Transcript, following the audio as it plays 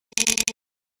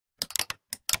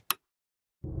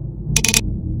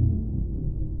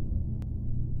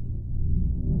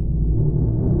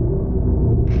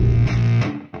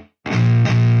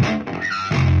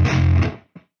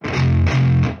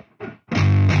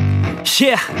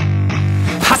Yeah,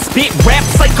 I spit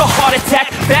raps like a heart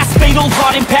attack, fast fatal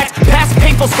heart impact, past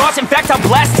painful scars. In fact, I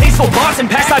blast tasteful bars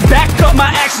and packs. I back up my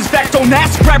actions, fact don't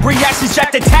ask, grab reactions,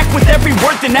 jacked attack with every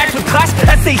word, then act with class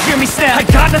as they hear me snap. I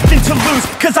got nothing to lose,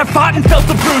 cause I fought and felt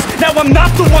the bruise. Now I'm not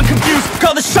the one confused,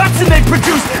 call the shots and they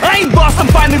produce. I ain't lost,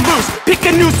 I'm finally loose, pick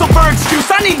a new silver excuse.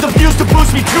 I need the views to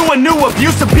boost me to a new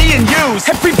abuse of being used.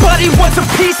 Everybody wants a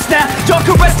piece now, y'all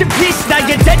can rest in peace now.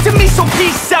 You're dead to me, so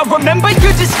peace out, remember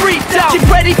you're just freaked out. Get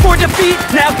ready for defeat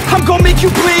now, I'm gonna make you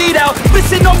bleed out.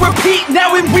 Listen on repeat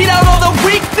now and weed out all the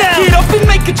weak now. Get up and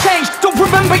make a change, don't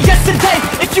remember yesterday.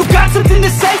 If you got something to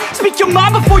say, speak your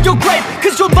mind before your grave,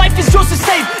 cause your life is yours to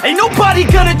save. Ain't nobody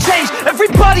gonna change,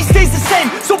 everybody stays the same.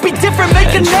 So be different,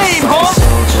 make a name, like a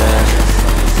soldier,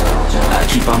 I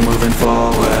keep on moving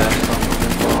forward,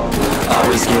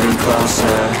 always getting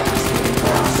closer,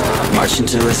 marching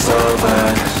till it's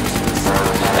over.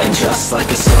 And just like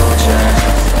a soldier,